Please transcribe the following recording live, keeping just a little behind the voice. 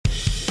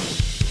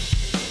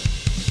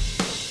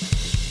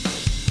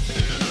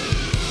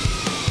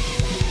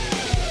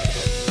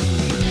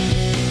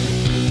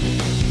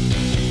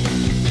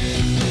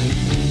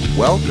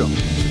Welcome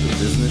to the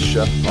Business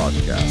Chef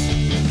Podcast,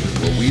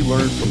 where we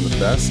learn from the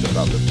best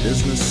about the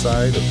business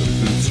side of the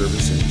food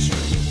service industry.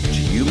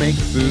 Do you make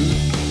food?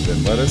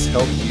 Then let us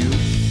help you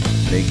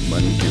make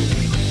money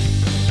doing it.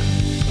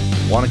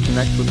 Want to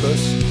connect with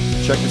us?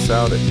 Check us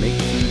out at Make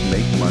Food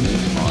Make Money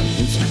on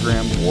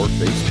Instagram or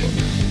Facebook,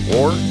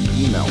 or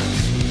email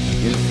us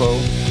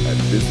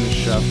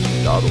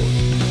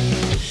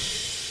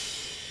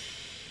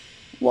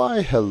info@businesschef.org.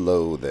 Why,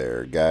 hello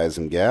there, guys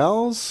and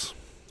gals.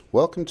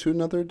 Welcome to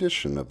another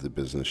edition of the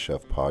Business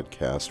Chef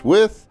Podcast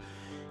with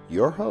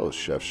your host,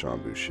 Chef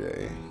Sean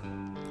Boucher.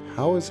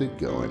 How is it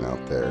going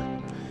out there?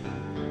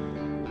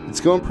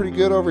 It's going pretty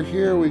good over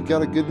here. We've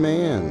got a good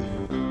man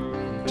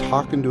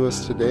talking to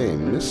us today,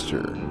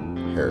 Mr.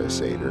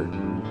 Harris Ader.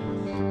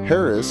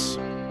 Harris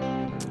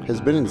has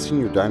been in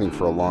senior dining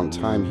for a long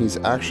time. He's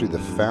actually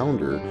the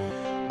founder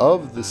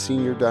of the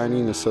Senior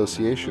Dining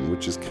Association,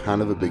 which is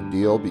kind of a big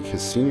deal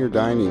because senior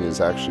dining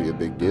is actually a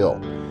big deal.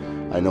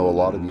 I know a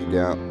lot of you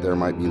down there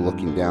might be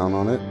looking down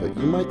on it, but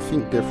you might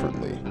think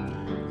differently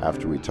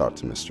after we talk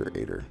to Mr.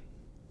 Ader.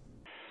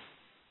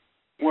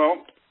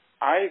 Well,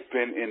 I've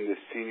been in the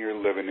senior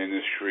living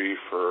industry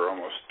for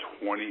almost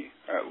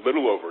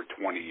little over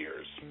 20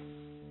 years.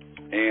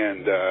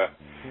 And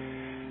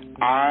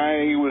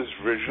I was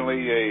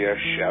originally a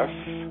chef,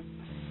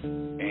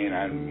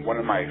 and one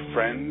of my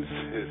friends,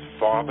 his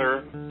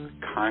father,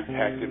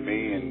 contacted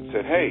me and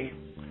said, "Hey,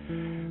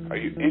 are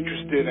you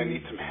interested? I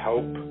need some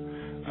help.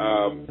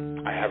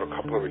 I have a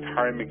couple of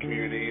retirement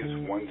communities.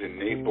 One's in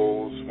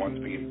Naples, one's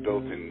being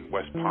built in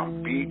West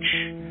Palm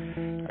Beach.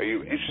 Are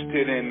you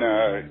interested in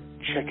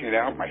checking it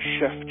out? My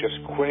chef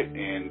just quit,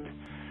 and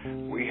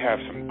we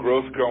have some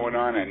growth going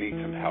on. I need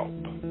some help."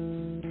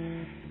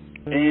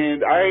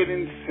 And I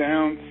didn't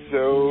sound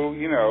so,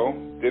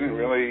 didn't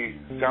really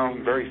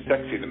sound very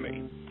sexy to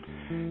me.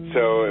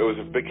 So it was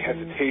a big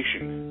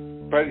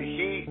hesitation. But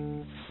he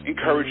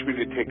encouraged me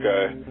to take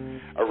a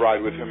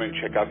ride with him and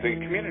check out the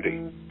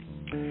community.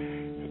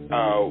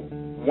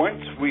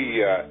 Once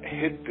we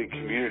hit the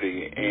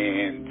community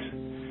and,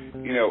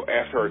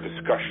 after our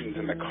discussions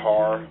in the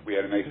car, we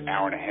had a nice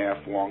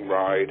hour-and-a-half long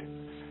ride,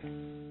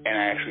 and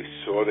I actually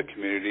saw the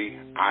community,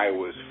 I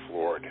was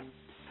floored.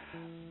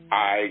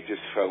 I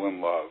just fell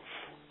in love.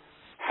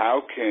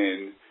 How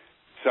can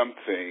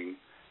something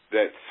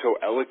that's so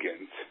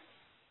elegant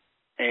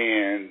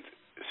and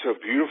so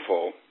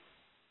beautiful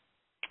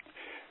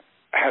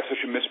have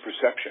such a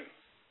misperception?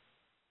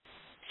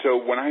 So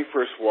when I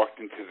first walked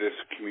into this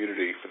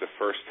community for the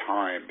first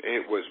time,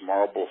 it was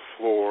marble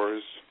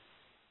floors,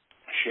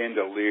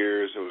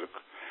 chandeliers.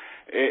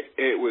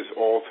 It was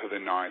all to the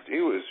nines.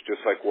 It was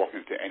just like walking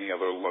into any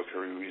other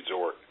luxury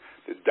resort.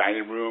 The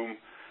dining room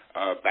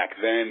back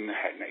then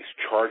had nice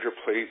charger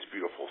plates,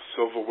 beautiful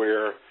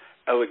silverware,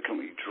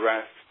 elegantly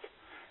dressed,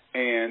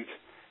 and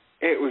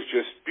it was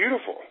just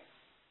beautiful.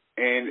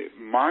 And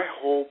my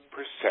whole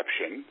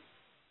perception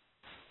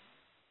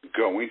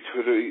going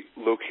to the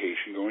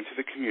location, going to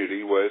the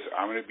community, was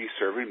I'm going to be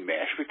serving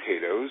mashed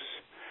potatoes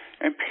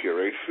and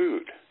pureed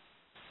food.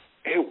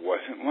 It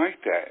wasn't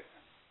like that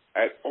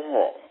at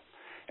all.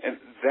 And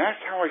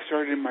that's how I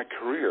started in my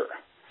career.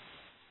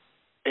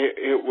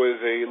 It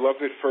was a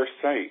love at first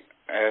sight.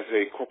 As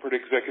a corporate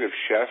executive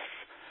chef,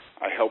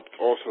 I helped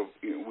also,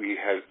 we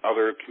had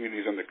other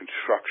communities under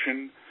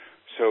construction,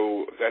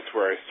 so that's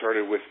where I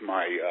started with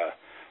my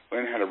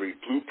learning how to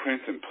read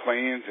blueprints and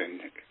plans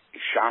and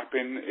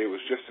shopping. It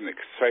was just an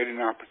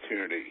exciting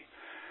opportunity.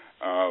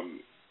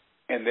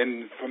 And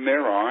then from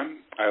there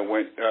on, I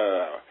went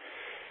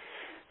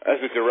as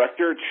a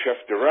director,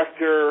 chef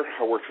director.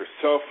 I worked for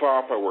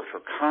Self-Op. I worked for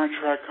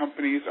contract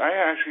companies. I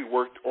actually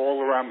worked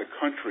all around the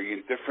country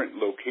in different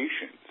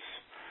locations.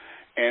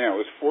 And I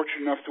was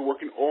fortunate enough to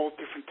work in all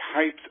different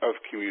types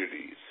of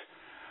communities.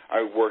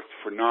 I worked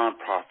for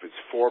nonprofits,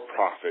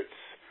 for-profits,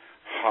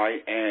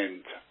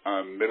 high-end,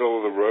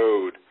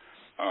 middle-of-the-road,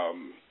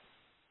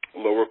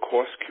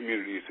 lower-cost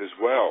communities as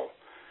well,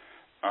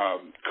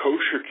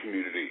 kosher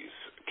communities,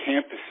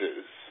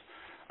 campuses,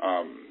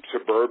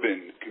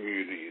 suburban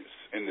communities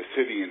in the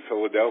city in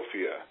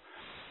Philadelphia.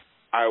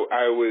 I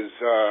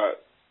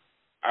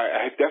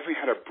definitely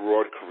had a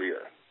broad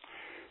career.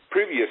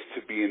 Previous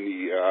to being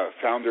the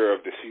founder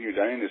of the Senior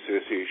Dining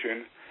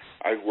Association,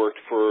 I worked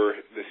for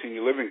the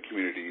Senior Living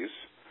Communities,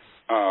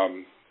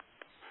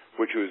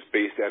 which was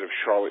based out of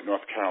Charlotte,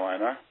 North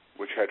Carolina,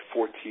 which had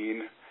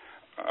 14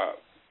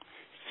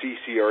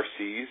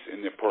 CCRCs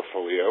in their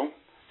portfolio,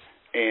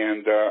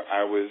 and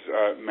I was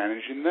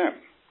managing them.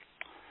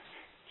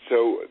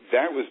 So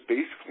that was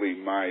basically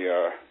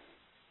my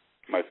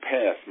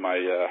path,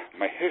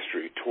 my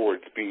history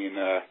towards being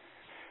the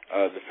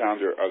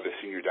founder of the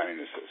Senior Dining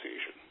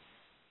Association.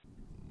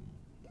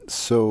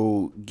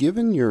 So,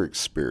 given your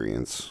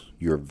experience,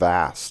 your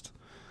vast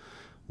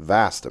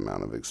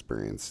amount of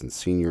experience in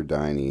senior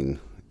dining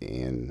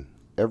and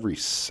every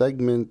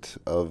segment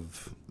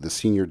of the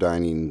senior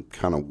dining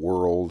kind of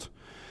world,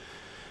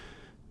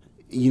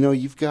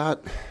 you've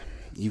got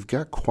you've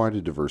got quite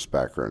a diverse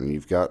background.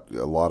 You've got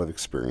a lot of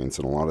experience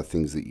and a lot of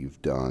things that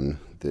you've done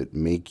that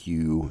make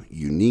you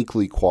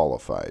uniquely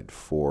qualified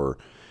for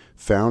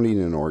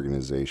founding an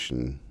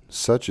organization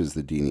such as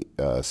the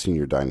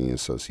Senior Dining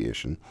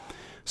Association.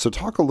 So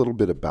talk a little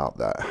bit about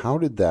that. How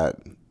did that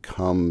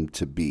come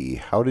to be?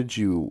 How did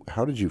you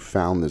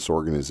found this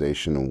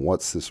organization, and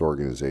what's this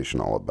organization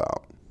all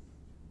about?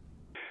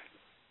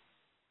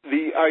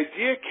 The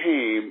idea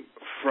came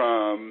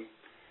from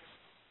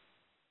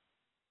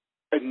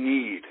a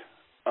need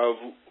of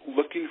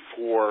looking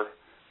for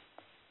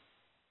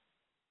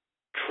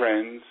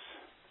trends,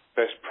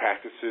 best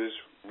practices,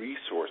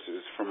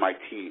 resources for my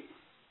team.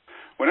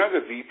 When I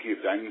was a VP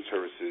of Dining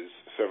Services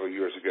several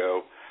years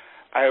ago,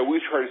 I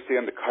always tried to stay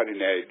on the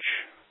cutting edge.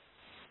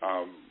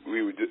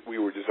 We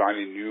were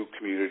designing new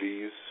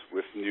communities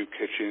with new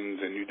kitchens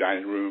and new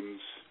dining rooms,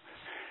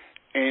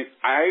 and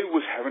I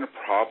was having a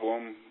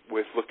problem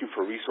with looking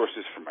for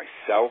resources for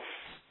myself,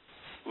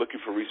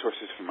 looking for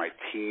resources for my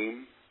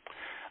team.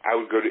 I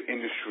would go to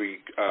industry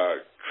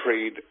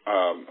trade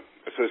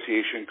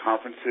association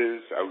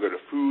conferences. I would go to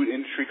food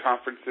industry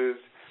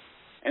conferences,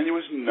 and there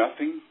was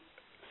nothing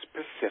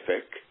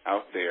specific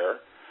out there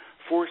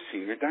for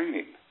senior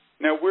dining.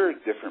 Now, we're a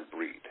different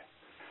breed.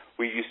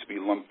 We used to be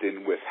lumped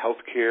in with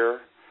healthcare,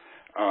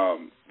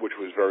 which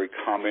was very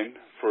common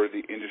for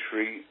the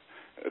industry,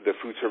 the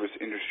food service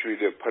industry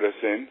to put us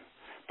in,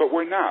 but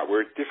we're not.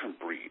 We're a different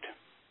breed.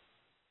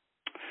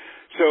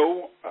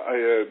 So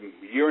a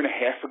year and a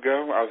half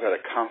ago, I was at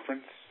a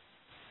conference,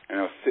 and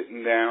I was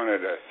sitting down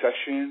at a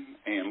session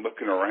and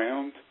looking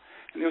around,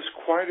 and there was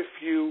quite a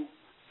few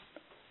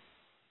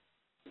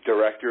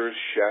directors,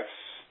 chefs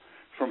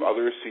from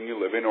other senior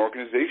living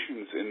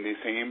organizations in the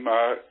same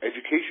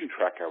education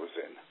track I was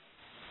in.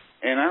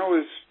 And I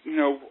was,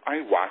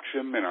 I watched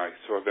them, and I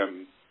saw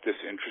them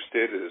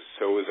disinterested, as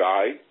so was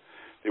I.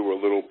 They were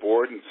a little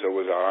bored, and so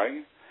was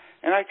I.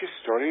 And I just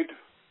started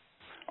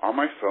on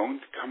my phone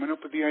coming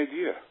up with the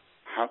idea.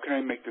 How can I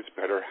make this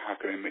better? How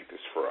can I make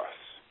this for us?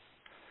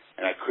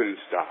 And I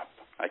couldn't stop.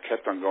 I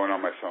kept on going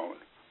on my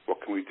phone. What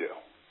can we do?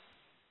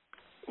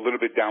 A little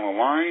bit down the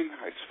line,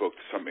 I spoke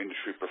to some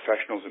industry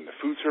professionals in the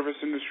food service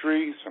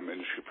industry, some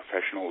industry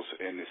professionals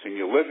in the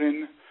senior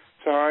living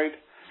side,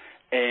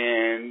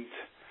 and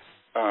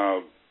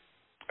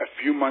a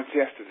few months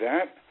after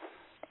that,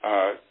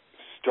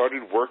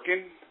 started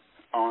working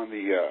on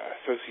the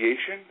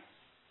association.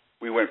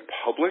 We went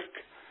public,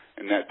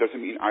 and that doesn't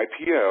mean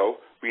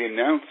IPO. We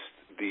announced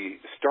the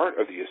start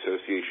of the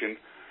association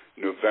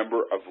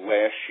November of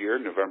last year,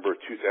 November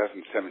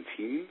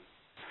 2017.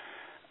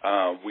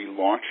 We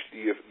launched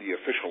the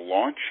official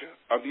launch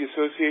of the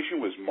association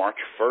was March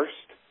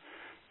 1st,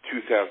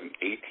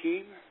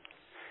 2018.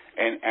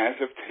 And as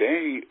of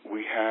today,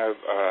 we have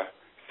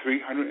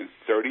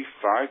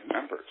 335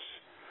 members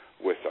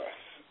with us.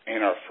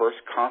 And our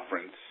first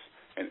conference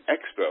and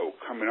expo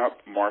coming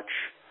up March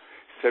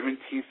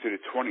 17th to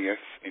the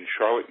 20th in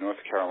Charlotte,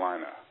 North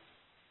Carolina.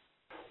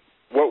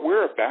 What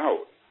we're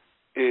about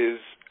is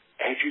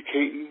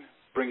educating,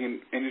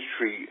 bringing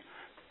industry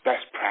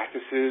best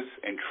practices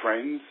and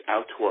trends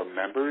out to our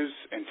members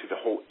and to the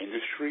whole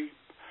industry.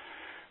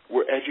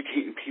 We're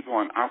educating people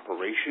on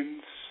operations,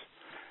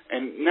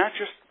 and not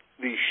just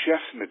the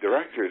chefs and the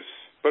directors,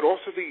 but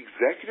also the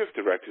executive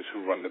directors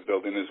who run the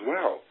building as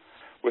well.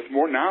 With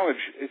more knowledge,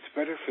 it's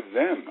better for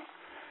them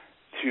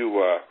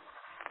to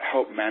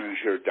help manage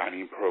their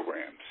dining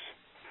programs.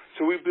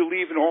 So we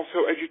believe in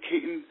also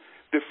educating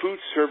the food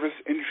service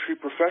industry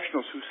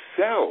professionals who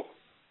sell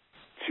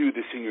to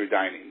the senior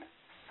dining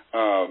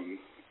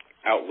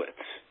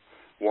outlets.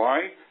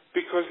 Why?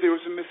 Because there was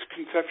a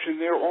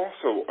misconception there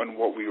also on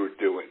what we were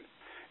doing.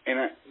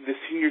 And the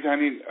senior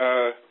dining,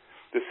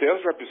 the sales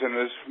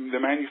representatives from the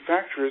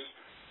manufacturers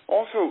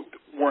also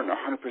weren't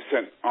 100%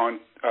 on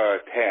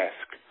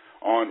task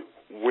on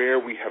where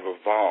we have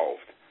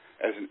evolved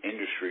as an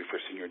industry for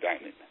senior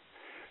dining.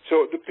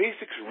 So the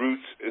basics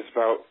roots is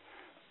about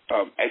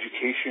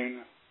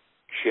education,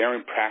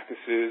 sharing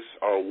practices,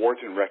 our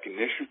awards and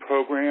recognition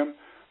program.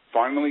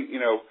 Finally,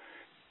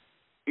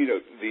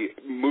 the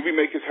movie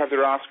makers have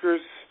their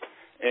Oscars,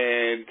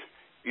 and,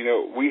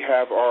 we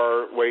have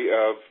our way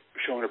of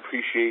showing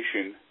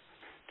appreciation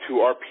to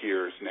our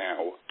peers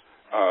now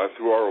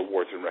through our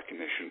awards and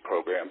recognition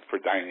program for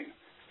dining.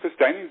 Because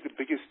dining is the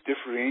biggest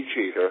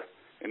differentiator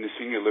in the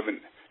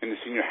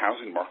senior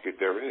housing market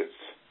there is.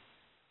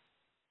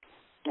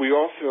 We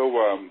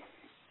also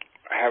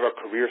have a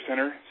career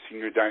center,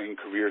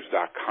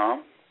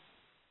 seniordiningcareers.com.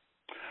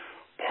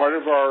 Part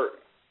of our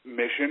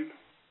mission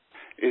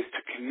is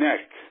to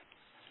connect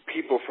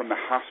people from the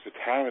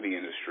hospitality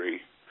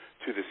industry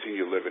to the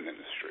senior living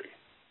industry.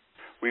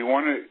 We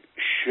want to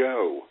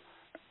show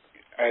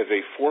as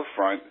a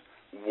forefront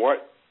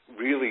what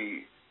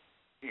really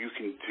you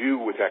can do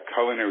with that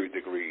culinary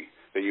degree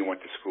that you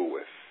went to school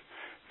with.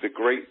 The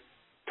great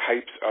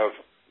types of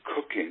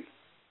cooking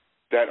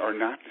that are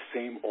not the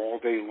same all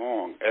day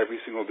long, every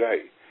single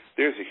day.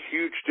 There's a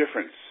huge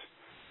difference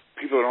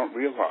people don't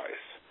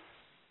realize.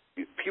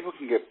 people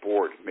can get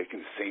bored making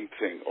the same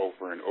thing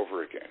over and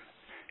over again.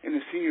 In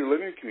the senior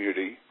living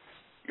community,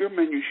 your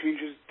menu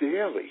changes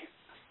daily.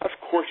 Of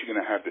course, you're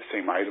going to have the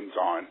same items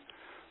on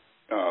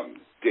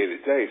day to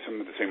day, some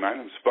of the same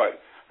items,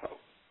 but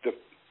the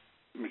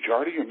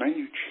majority of your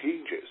menu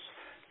changes.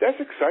 That's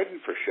exciting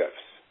for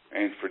chefs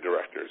and for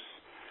directors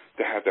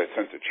to have that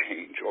sense of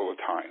change all the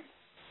time.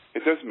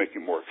 It does make it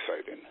more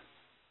exciting.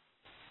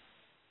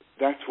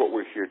 That's what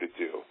we're here to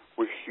do.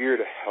 We're here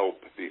to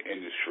help the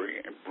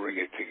industry and bring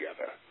it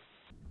together.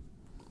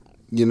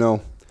 You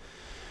know,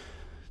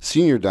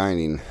 senior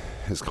dining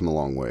has come a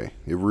long way.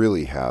 It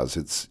really has.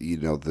 It's, you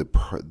know,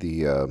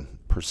 the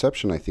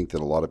perception I think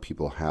that a lot of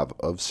people have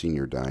of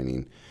senior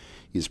dining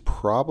is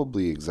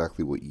probably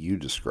exactly what you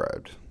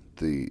described.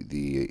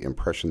 The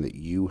impression that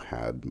you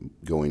had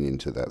going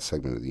into that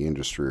segment of the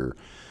industry or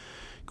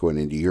going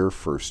into your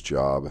first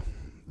job,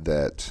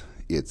 that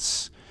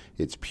it's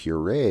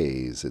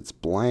purees, it's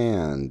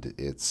bland,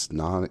 it's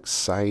not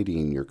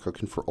exciting, you're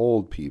cooking for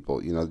old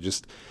people, you know,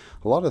 just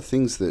a lot of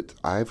things that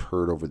I've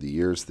heard over the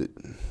years that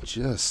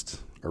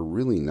just are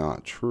really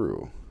not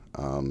true.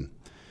 And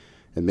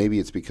maybe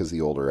it's because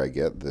the older I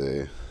get,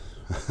 the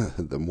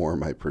more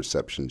my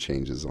perception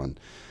changes on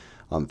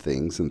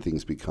things, and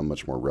things become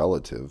much more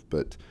relative.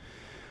 But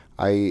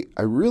I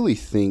really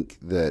think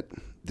that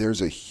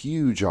there's a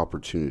huge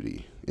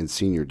opportunity in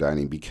senior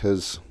dining,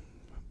 because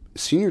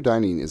senior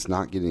dining is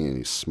not getting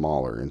any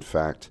smaller. In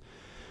fact,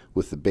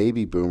 with the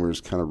baby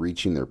boomers kind of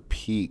reaching their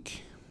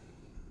peak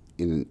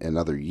in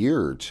another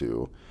year or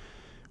two,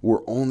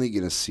 we're only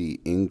going to see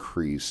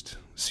increased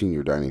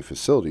senior dining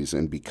facilities.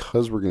 And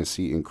because we're going to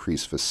see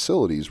increased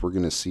facilities, we're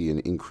going to see an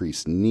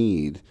increased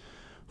need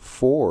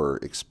for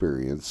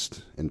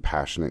experienced and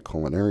passionate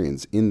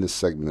culinarians in this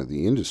segment of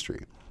the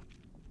industry.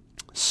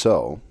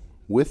 So,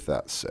 with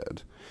that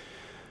said,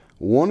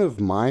 one of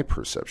my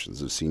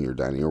perceptions of senior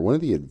dining, or one of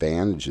the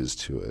advantages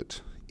to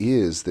it,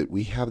 is that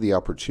we have the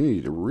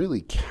opportunity to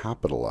really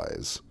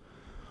capitalize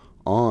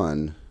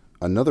on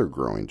another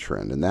growing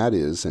trend, and that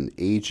is an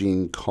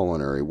aging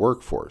culinary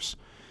workforce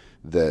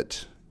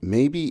that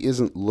maybe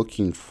isn't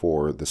looking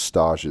for the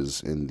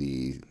stages in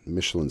the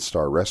Michelin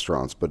star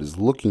restaurants, but is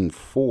looking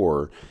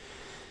for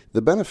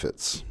the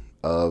benefits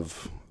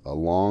of a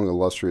long,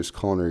 illustrious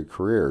culinary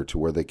career, to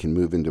where they can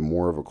move into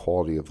more of a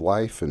quality of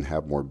life and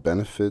have more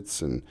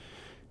benefits and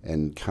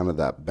kind of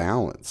that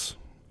balance.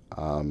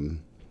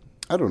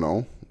 I don't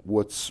know.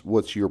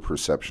 What's your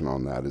perception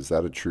on that? Is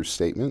that a true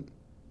statement?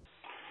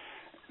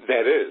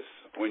 That is.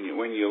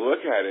 When you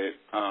look at it,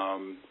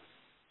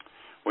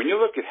 when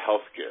you look at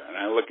healthcare, and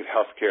I look at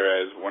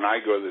healthcare as when I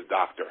go to the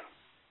doctor.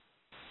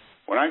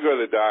 When I go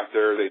to the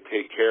doctor, they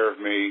take care of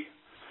me.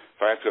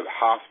 If I have to go to the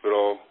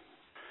hospital,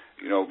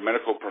 you know,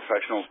 medical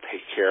professionals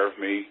take care of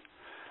me.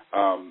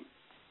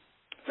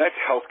 That's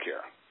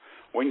healthcare.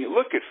 When you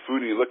look at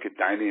food and you look at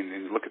dining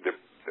and you look at the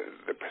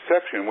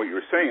perception, what you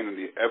were saying, and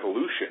the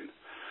evolution,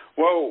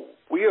 well,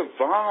 we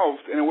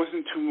evolved, and it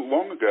wasn't too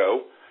long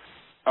ago,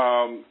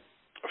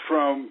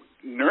 from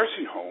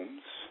nursing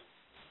homes,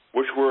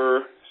 which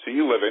were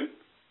senior living,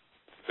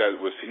 that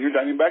was senior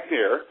dining back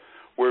there,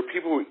 where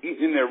people would eat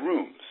in their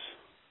rooms.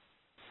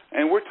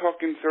 And we're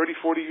talking 30,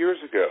 40 years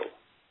ago,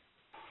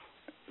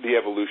 the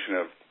evolution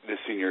of the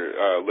senior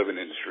living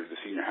industry, the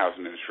senior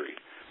housing industry.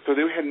 So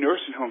they had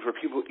nursing homes where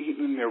people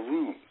eating in their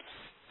rooms.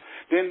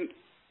 Then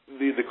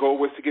the goal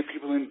was to get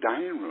people in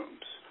dining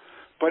rooms.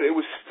 But it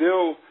was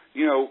still,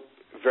 you know,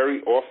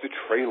 very off the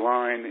tray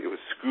line. It was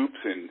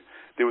scoops, and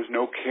there was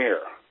no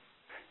care.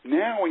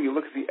 Now, when you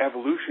look at the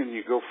evolution,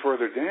 you go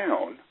further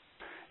down,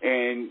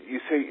 and you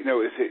say, you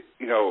know, is it,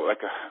 you know, like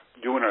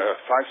doing a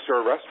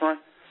 5-star restaurant?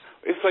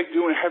 It's like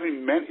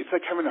it's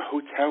like having a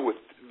hotel with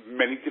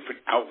many different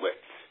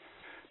outlets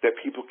that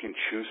people can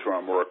choose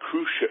from, or a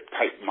cruise ship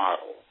type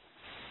model,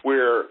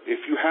 where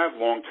if you have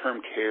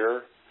long-term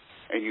care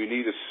and you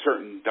need a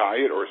certain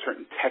diet or a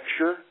certain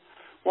texture,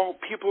 well,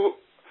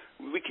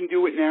 we can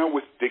do it now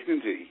with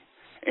dignity.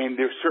 And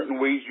there's certain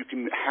ways you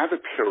can have a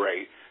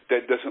puree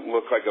that doesn't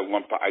look like a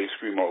lump of ice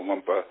cream or a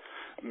lump of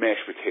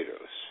mashed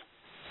potatoes.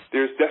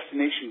 There's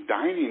destination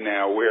dining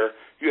now, where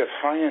you have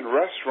high-end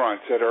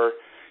restaurants that are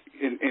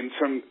in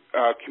some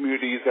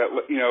communities that,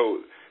 you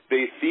know,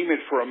 they theme it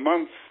for a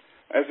month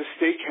as a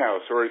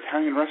steakhouse or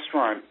Italian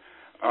restaurant.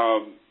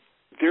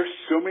 There's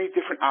so many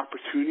different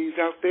opportunities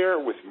out there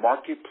with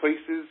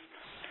marketplaces.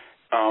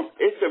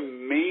 It's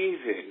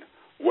amazing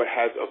what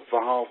has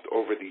evolved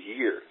over the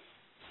years.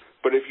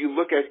 But if you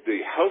look at the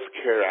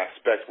healthcare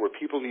aspect, where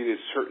people needed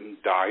certain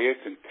diets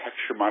and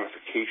texture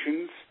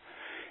modifications,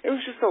 it was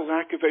just a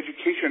lack of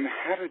education on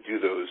how to do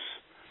those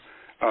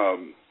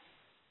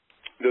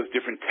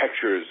different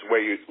textures,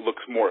 where it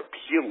looks more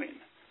appealing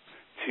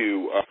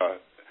to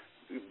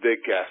the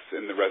guests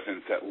and the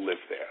residents that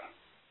live there.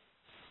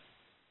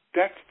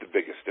 That's the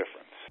biggest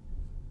difference.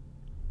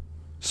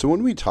 So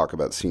when we talk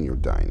about senior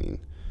dining,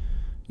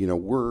 you know,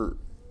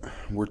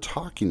 we're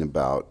talking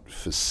about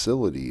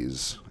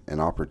facilities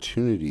and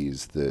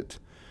opportunities that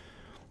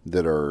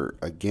are,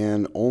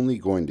 again, only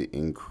going to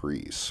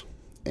increase.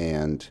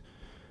 And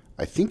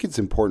I think it's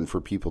important for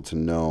people to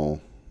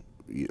know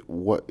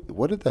what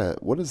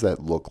does that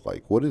look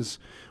like? What is,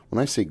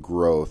 when I say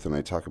growth and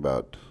I talk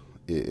about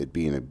it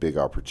being a big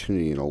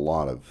opportunity and a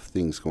lot of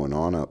things going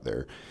on out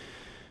there,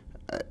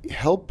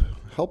 help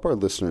our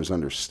listeners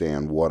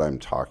understand what I'm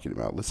talking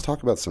about. Let's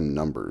talk about some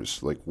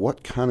numbers. Like,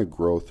 what kind of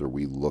growth are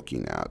we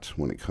looking at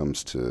when it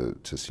comes to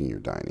senior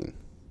dining?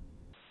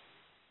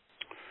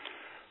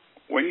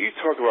 When you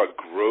talk about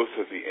growth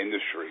of the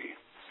industry,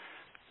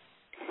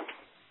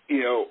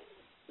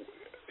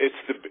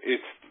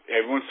 it's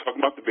everyone's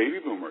talking about the baby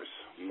boomers.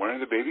 When are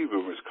the baby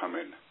boomers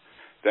coming?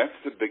 That's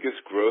the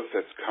biggest growth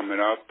that's coming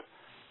up,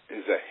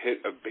 is a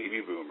hit of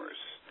baby boomers.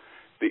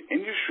 The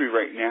industry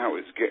right now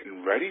is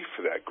getting ready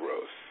for that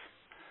growth.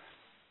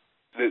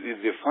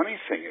 The funny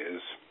thing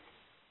is,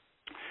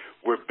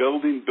 we're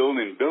building,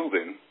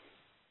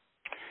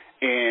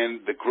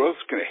 and the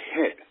growth's going to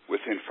hit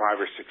within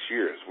 5 or 6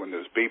 years when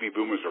those baby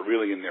boomers are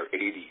really in their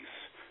 80s,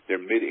 their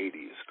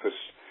mid-80s, because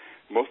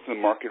most of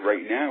the market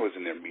right now is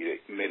in their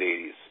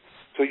mid-80s.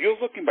 So you're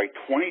looking by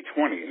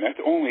 2020, and that's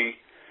only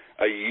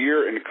a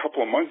year and a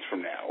couple of months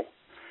from now,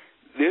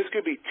 there's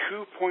going to be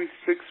 2.6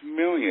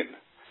 million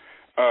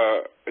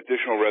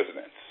additional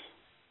residents.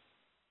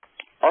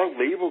 Our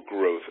labor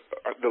growth,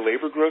 the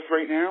labor growth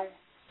right now,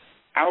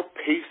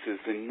 outpaces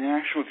the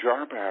national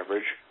job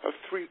average of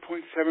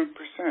 3.7%.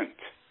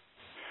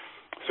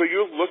 So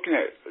you're looking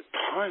at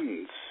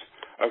tons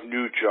of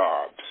new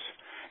jobs.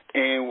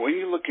 And when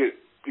you look at,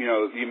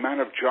 the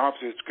amount of jobs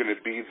that's going to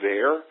be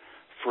there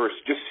for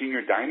just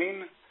senior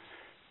dining,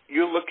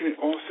 you're looking at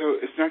also,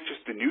 it's not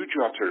just the new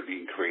jobs that are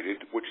being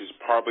created, which is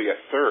probably a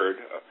third.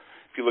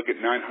 If you look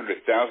at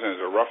 900,000 as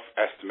a rough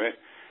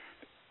estimate,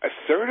 a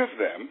third of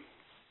them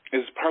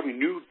is probably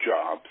new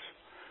jobs.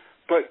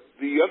 But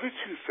the other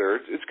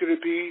two-thirds is going to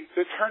be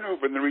the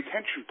turnover and the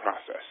retention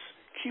process,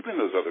 keeping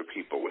those other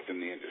people within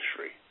the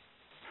industry.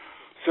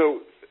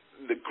 So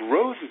the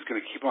growth is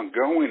going to keep on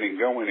going and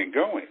going and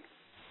going.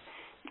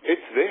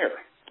 It's there,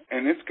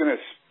 and it's going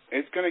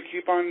to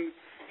keep on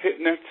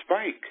hitting that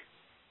spike.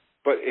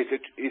 But it's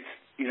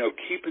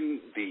keeping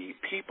the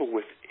people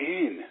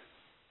within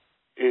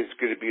is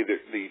going to be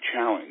the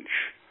challenge,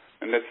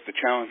 and that's the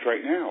challenge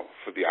right now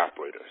for the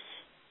operators.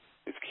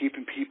 It's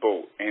keeping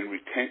people and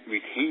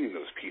retaining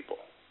those people.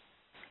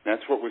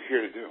 That's what we're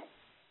here to do.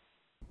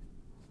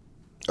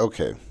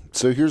 Okay,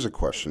 so here's a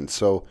question.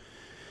 So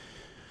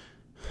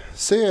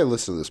say I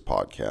listen to this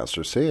podcast,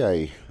 or say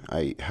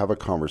I have a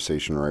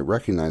conversation, or I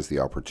recognize the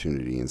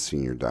opportunity in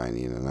senior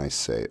dining, and I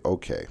say,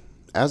 okay,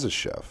 as a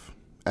chef,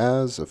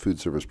 as a food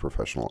service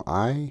professional,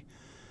 I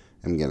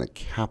am going to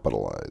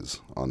capitalize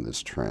on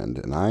this trend,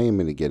 and I am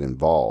going to get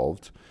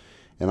involved,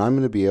 and I'm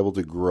going to be able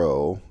to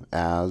grow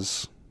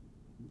as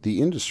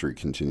the industry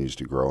continues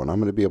to grow, and I'm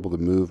going to be able to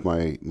move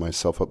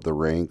myself up the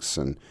ranks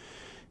and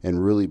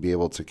really be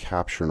able to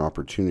capture an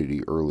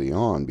opportunity early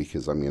on,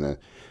 because I'm going to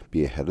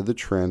be ahead of the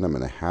trend. I'm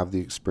going to have the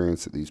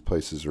experience that these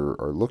places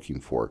are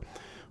looking for.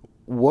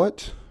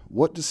 What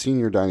does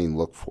senior dining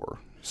look for?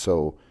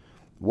 So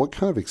what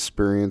kind of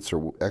experience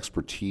or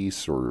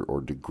expertise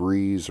or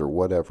degrees or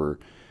whatever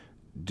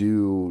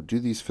do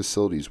these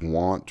facilities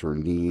want or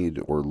need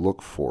or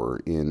look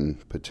for in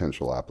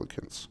potential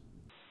applicants?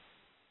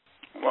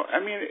 Well,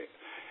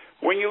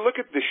 when you look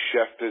at the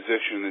chef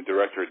position, the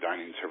director of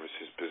dining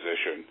services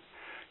position,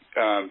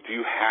 do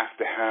you have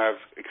to have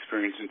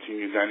experience in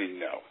senior dining?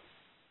 No.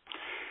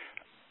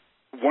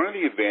 One of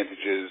the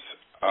advantages,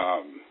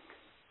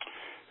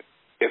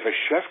 if a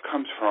chef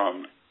comes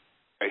from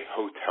a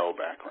hotel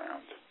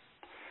background,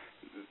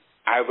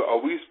 I've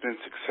always been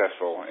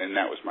successful, and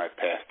that was my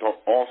past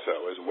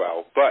also as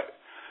well. But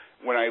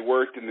when I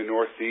worked in the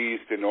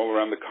Northeast and all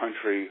around the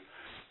country,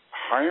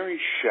 hiring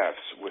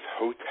chefs with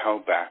hotel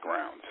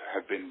backgrounds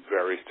have been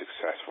very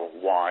successful.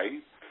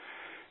 Why?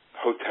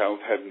 Hotels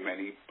have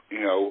many,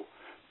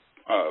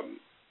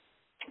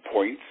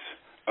 points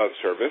of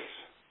service,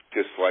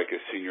 just like a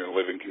senior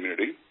living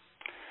community.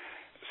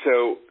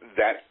 So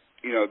that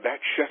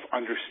chef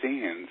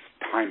understands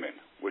timing,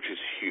 which is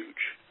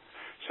huge.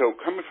 So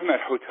coming from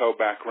that hotel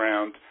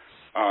background,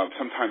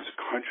 sometimes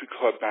country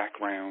club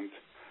background,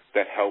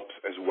 that helps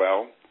as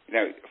well.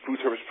 Now, food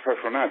service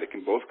professional or not, they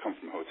can both come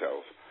from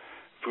hotels,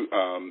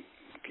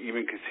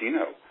 even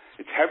casino.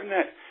 It's having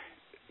that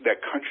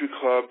country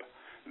club,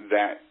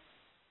 that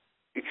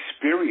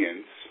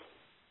experience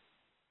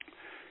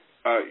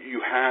you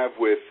have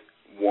with,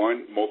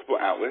 one, multiple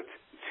outlets,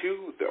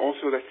 two,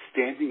 also that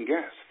standing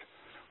guest.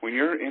 When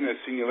you're in a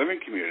senior living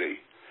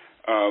community,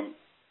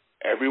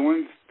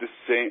 everyone's the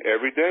same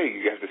every day.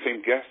 You have the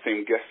same guest.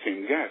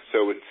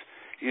 So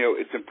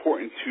it's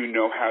important to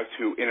know how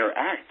to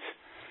interact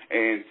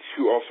and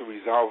to also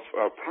resolve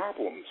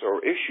problems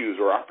or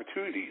issues or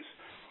opportunities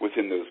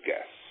within those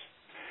guests.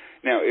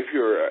 Now, if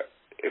you're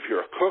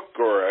a cook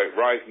or a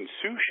rising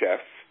sous chef,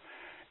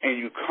 and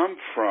you come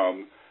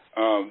from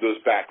those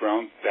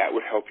backgrounds, that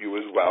would help you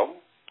as well.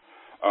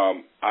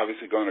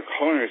 Obviously, going to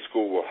culinary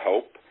school will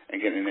help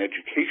and get an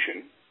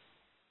education.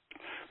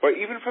 But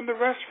even from the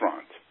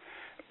restaurant,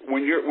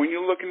 when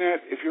you're looking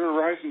at, if you're a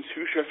rising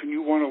sous chef and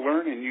you want to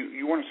learn and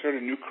you want to start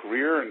a new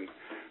career and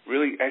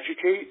really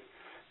educate,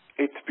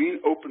 it's being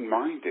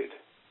open-minded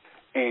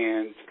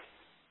and,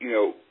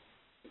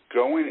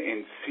 going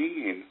and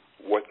seeing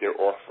what they're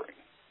offering.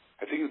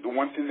 I think the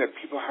one thing that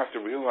people have to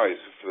realize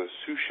for the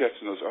sous chefs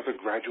and those other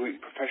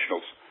graduating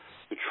professionals,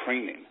 the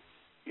training.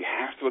 You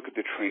have to look at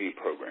the training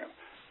program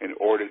in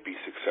order to be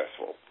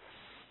successful.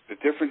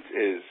 The difference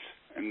is,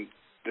 and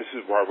this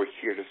is why we're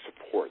here to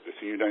support, the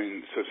Senior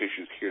Dining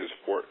Association is here to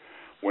support,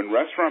 when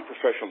restaurant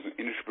professionals and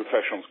industry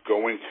professionals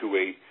go into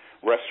a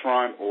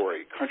restaurant or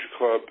a country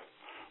club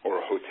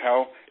or a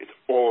hotel, it's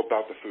all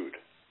about the food.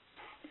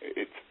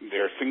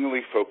 They're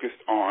singularly focused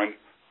on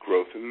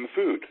growth in the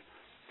food.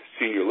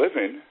 Senior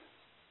Living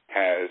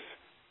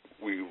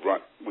we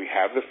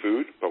have the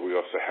food, but we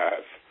also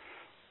have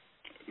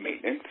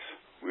maintenance.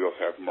 We also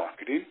have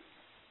marketing.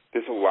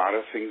 There's a lot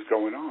of things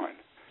going on.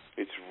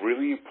 It's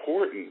really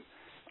important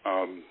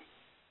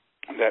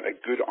that a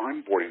good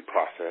onboarding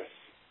process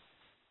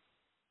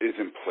is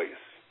in place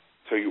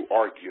so you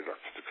are geared up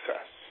for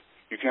success.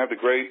 You can have the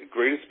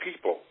greatest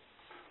people,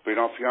 but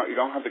you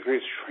don't have the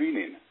greatest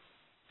training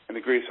and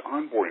the greatest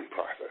onboarding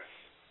process.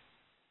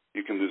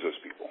 You can lose those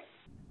people.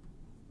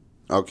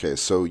 Okay,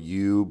 so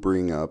you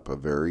bring up a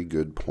very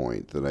good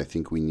point that I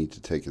think we need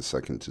to take a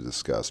second to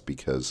discuss,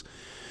 because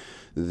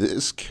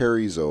this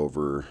carries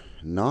over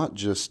not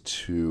just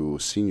to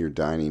senior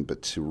dining,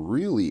 but to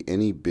really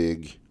any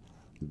big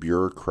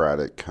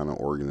bureaucratic kind of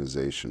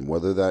organization,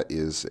 whether that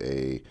is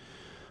a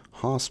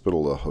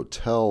hospital, a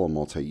hotel, a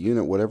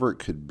multi-unit, whatever it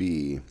could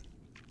be.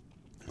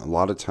 A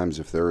lot of times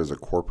if there is a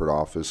corporate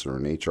office or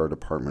an HR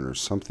department or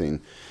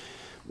something,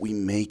 we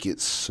make it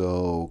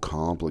so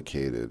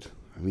complicated.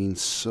 I mean,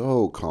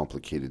 so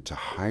complicated to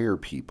hire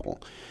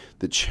people.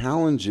 The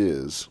challenge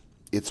is,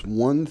 it's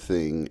one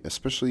thing,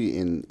 especially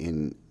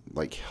in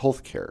like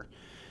healthcare.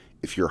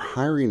 If you're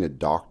hiring a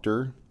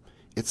doctor,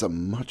 it's a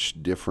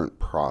much different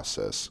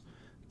process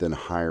than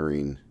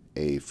hiring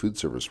a food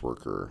service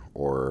worker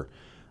or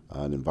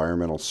an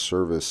environmental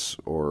service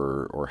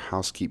or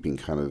housekeeping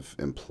kind of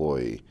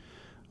employee.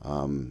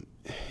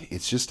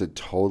 It's just a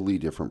totally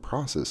different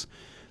process.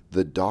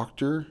 The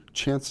doctor,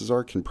 chances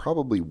are, can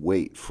probably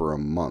wait for a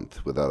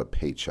month without a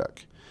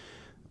paycheck.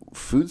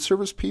 Food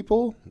service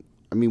people,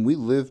 I mean, we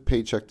live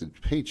paycheck to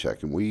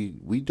paycheck, and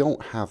we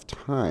don't have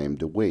time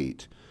to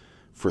wait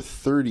for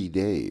 30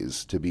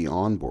 days to be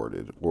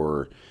onboarded,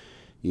 or,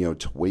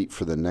 to wait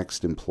for the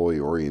next employee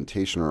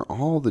orientation, or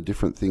all the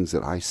different things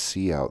that I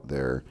see out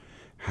there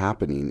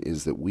happening.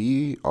 Is that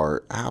we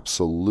are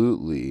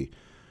absolutely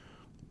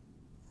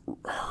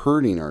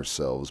hurting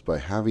ourselves by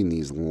having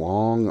these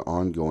long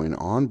ongoing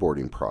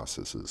onboarding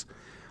processes.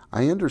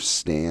 I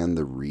understand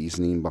the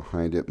reasoning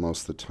behind it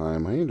most of the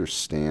time. I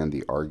understand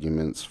the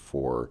arguments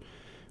for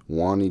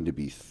wanting to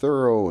be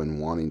thorough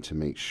and wanting to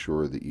make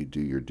sure that you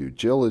do your due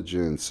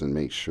diligence and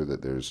make sure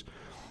that there's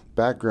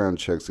background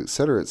checks, et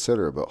cetera, et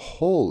cetera. But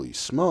holy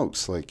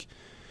smokes, like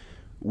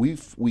we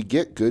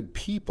get good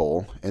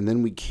people and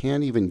then we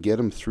can't even get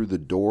them through the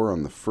door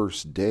on the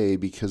first day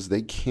because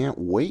they can't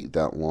wait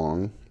that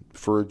long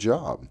for a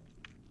job.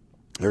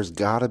 There's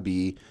got to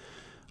be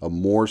a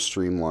more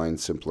streamlined,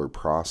 simpler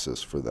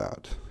process for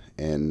that.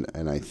 And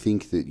I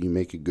think that you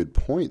make a good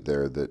point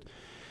there, that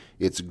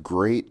it's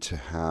great to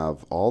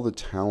have all the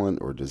talent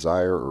or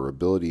desire or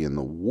ability in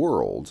the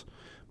world,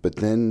 but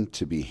then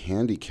to be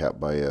handicapped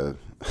by a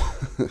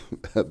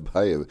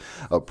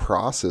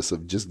process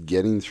of just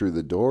getting through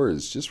the door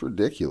is just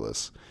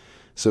ridiculous.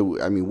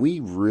 So, I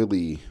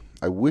mean,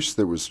 I wish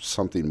there was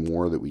something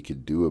more that we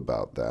could do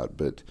about that,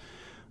 but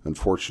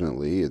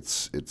unfortunately,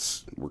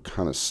 we're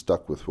kind of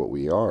stuck with what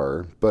we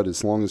are. But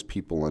as long as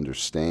people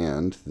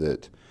understand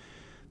that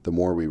the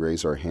more we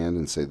raise our hand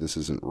and say this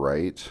isn't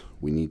right,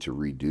 we need to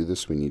redo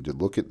this, we need to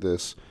look at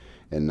this,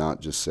 and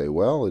not just say,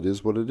 well, it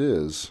is what it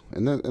is.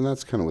 And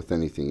that's kind of with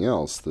anything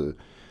else. The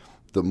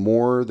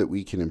more that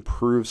we can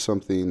improve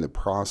something, the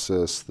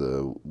process,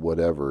 the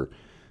whatever,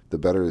 the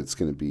better it's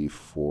going to be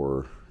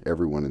for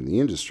everyone in the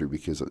industry,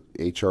 because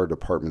HR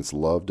departments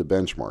love to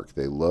benchmark.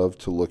 They love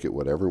to look at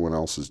what everyone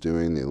else is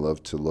doing. They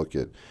love to look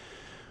at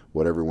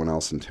what everyone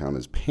else in town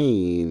is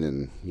paying,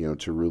 and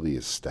to really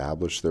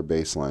establish their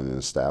baseline and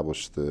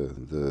establish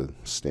the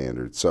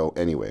standard. So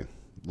anyway,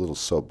 little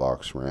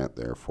soapbox rant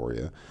there for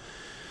you.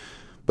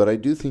 But I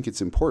do think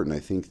it's important. I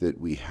think that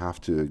we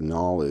have to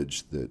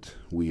acknowledge that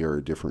we are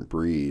a different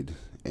breed,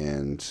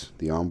 and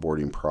the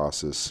onboarding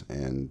process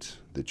and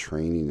the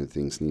training and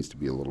things needs to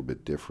be a little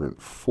bit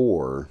different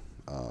for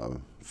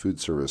food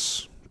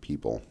service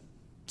people.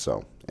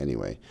 So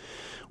anyway,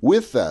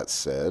 with that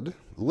said,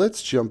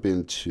 let's jump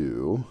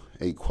into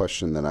a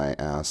question that I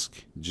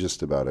ask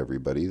just about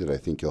everybody that I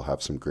think you'll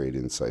have some great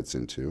insights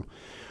into.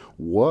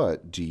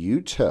 What do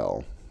you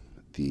tell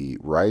the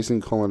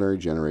rising culinary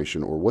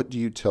generation, or what do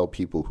you tell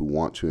people who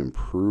want to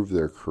improve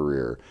their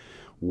career?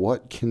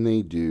 What can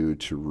they do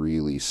to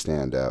really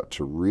stand out,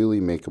 to really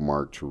make a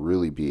mark, to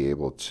really be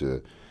able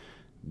to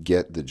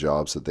get the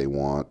jobs that they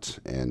want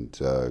and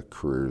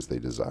careers they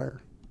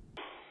desire?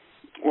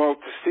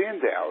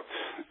 stand out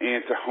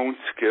and to hone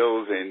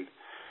skills. And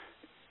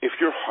if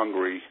you're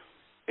hungry,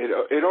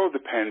 it all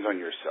depends on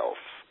yourself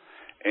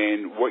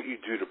and what you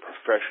do to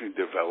professionally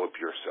develop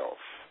yourself.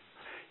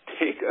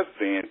 Take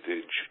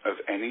advantage of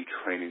any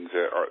trainings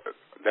that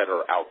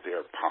are out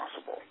there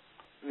possible.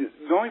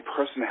 The only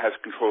person that has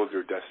control of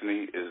their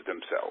destiny is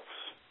themselves.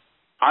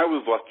 I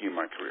was lucky in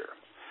my career.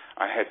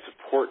 I had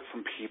support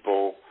from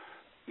people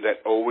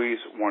that always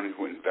wanted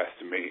to invest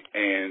in me,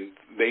 and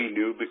they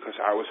knew because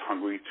I was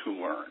hungry to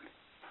learn.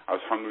 I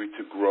was hungry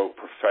to grow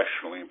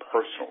professionally and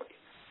personally.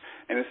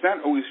 And it's not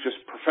always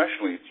just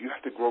professionally. You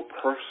have to grow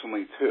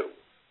personally, too.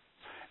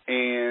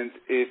 And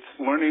it's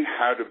learning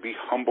how to be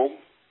humble,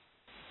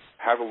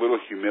 have a little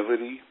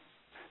humility,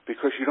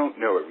 because you don't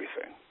know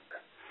everything.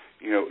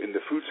 In the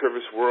food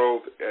service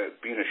world,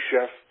 being a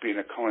chef, being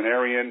a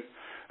culinarian,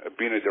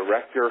 being a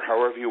director,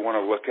 however you want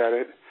to look at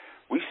it,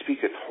 we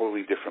speak a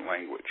totally different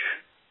language.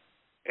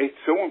 It's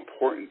so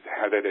important to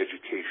have that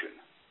education.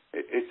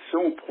 It's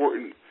so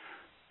important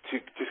to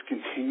just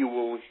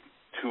continually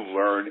to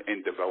learn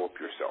and develop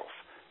yourself.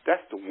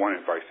 That's the one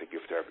advice I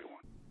give to everyone.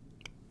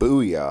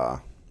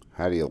 Booyah.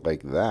 How do you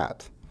like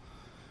that?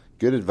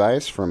 Good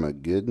advice from a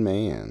good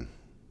man.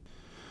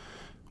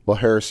 Well,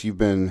 Harris, you've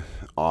been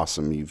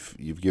awesome.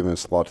 You've given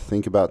us a lot to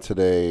think about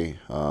today,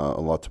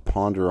 a lot to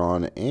ponder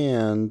on,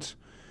 and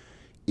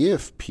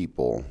if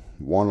people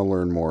want to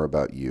learn more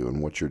about you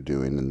and what you're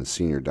doing in the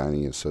Senior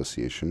Dining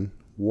Association,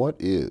 what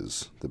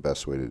is the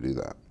best way to do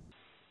that?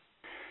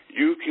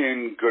 You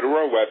can go to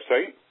our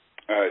website,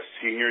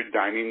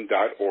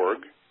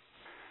 seniordining.org.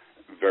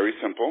 Very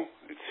simple.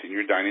 It's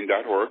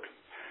seniordining.org.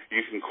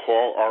 You can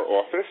call our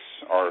office.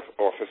 Our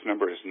office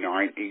number is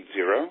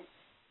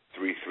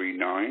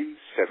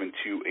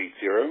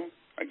 980-339-7280.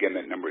 Again,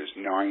 that number is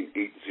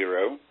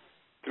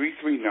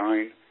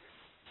 980-339-7280.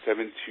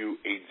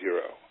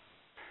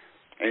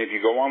 And if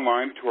you go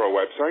online to our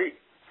website,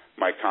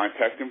 my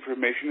contact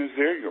information is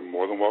there. You're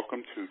more than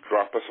welcome to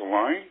drop us a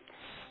line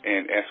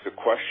and ask a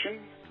question.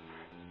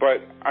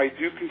 But I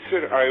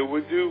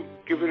would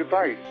give it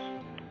advice.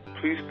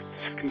 Please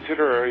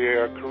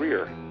consider a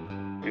career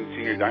in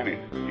senior dining.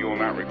 You will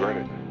not regret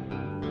it.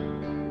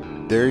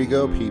 There you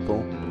go,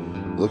 people.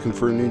 Looking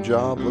for a new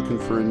job, looking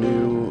for a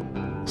new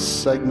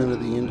segment of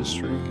the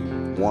industry,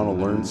 want to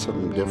learn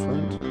something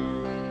different?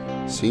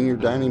 Senior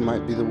dining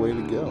might be the way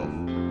to go.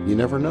 You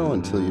never know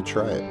until you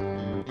try it.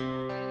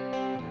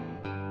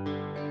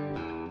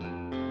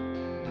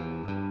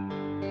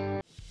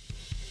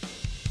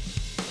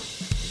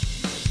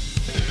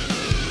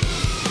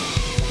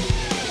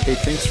 Hey,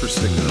 thanks for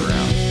sticking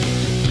around.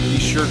 Be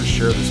sure to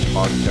share this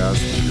podcast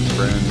with your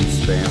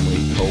friends,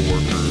 family,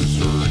 co-workers,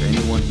 or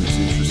anyone who's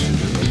interested in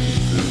making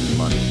food and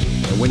money.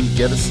 And when you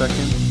get a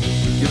second,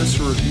 give us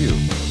a review.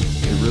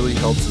 It really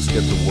helps us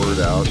get the word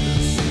out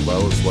as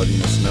well as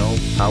letting us know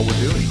how we're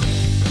doing.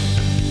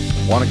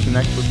 Want to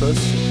connect with us?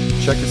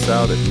 Check us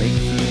out at Make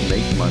Food,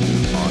 Make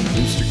Money on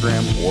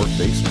Instagram or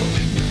Facebook.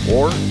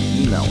 Or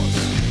email us,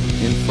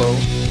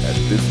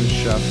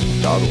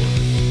 info@businesschef.org.